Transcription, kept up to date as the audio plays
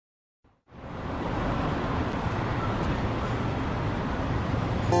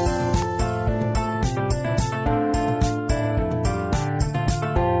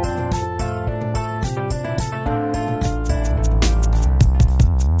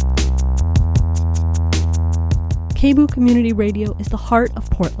KBOO Community Radio is the heart of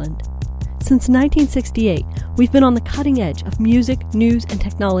Portland. Since 1968, we've been on the cutting edge of music, news, and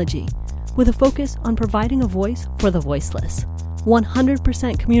technology, with a focus on providing a voice for the voiceless.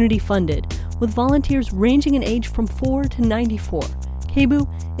 100% community funded, with volunteers ranging in age from 4 to 94.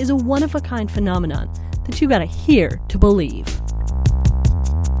 KBOO is a one-of-a-kind phenomenon that you gotta hear to believe.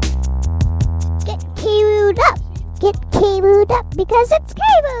 Get KBOO'd up! Get KBOO'd up because it's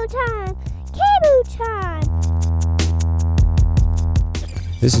KBOO time! KBOO time!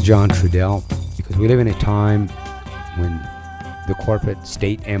 This is John Trudell, because we live in a time when the corporate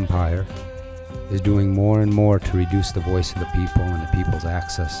state empire is doing more and more to reduce the voice of the people and the people's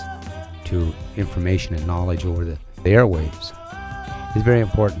access to information and knowledge over the airwaves. It's very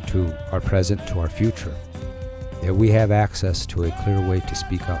important to our present, to our future, that we have access to a clear way to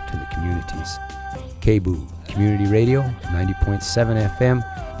speak out to the communities. KBOO, Community Radio, 90.7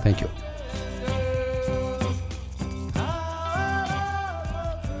 FM. Thank you.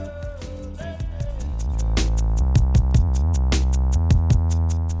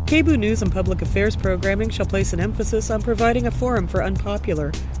 KBOO News and Public Affairs programming shall place an emphasis on providing a forum for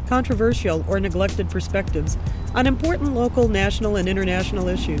unpopular, controversial, or neglected perspectives on important local, national, and international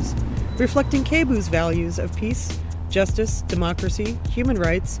issues, reflecting KBOO's values of peace, justice, democracy, human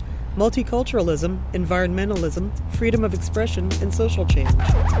rights, multiculturalism, environmentalism, freedom of expression, and social change.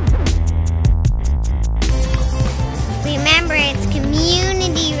 Remember, it's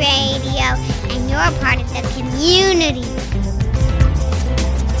community radio, and you're part of the community.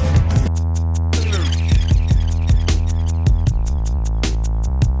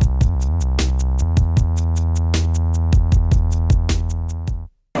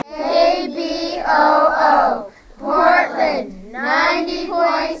 KBOO, Portland,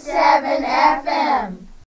 90.7 FM.